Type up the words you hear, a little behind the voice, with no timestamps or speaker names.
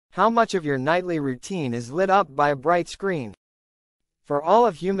how much of your nightly routine is lit up by a bright screen? For all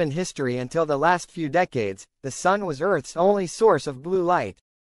of human history until the last few decades, the sun was Earth's only source of blue light.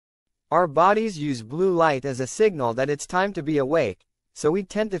 Our bodies use blue light as a signal that it's time to be awake, so we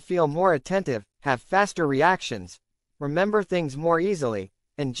tend to feel more attentive, have faster reactions, remember things more easily,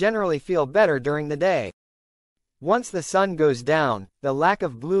 and generally feel better during the day. Once the sun goes down, the lack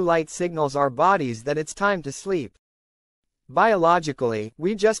of blue light signals our bodies that it's time to sleep. Biologically,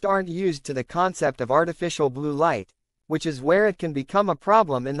 we just aren't used to the concept of artificial blue light, which is where it can become a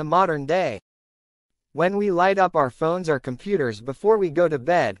problem in the modern day. When we light up our phones or computers before we go to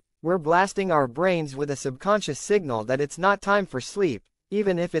bed, we're blasting our brains with a subconscious signal that it's not time for sleep,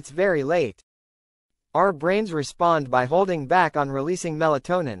 even if it's very late. Our brains respond by holding back on releasing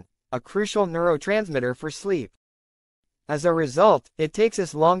melatonin, a crucial neurotransmitter for sleep. As a result, it takes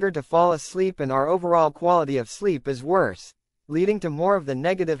us longer to fall asleep and our overall quality of sleep is worse, leading to more of the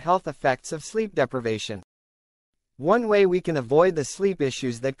negative health effects of sleep deprivation. One way we can avoid the sleep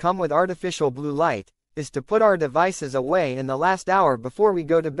issues that come with artificial blue light is to put our devices away in the last hour before we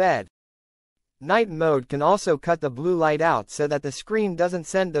go to bed. Night mode can also cut the blue light out so that the screen doesn't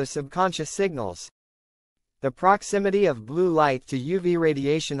send those subconscious signals. The proximity of blue light to UV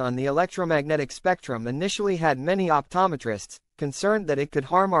radiation on the electromagnetic spectrum initially had many optometrists concerned that it could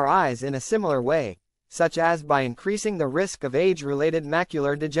harm our eyes in a similar way, such as by increasing the risk of age-related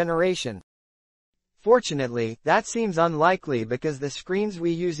macular degeneration. Fortunately, that seems unlikely because the screens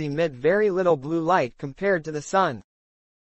we use emit very little blue light compared to the sun.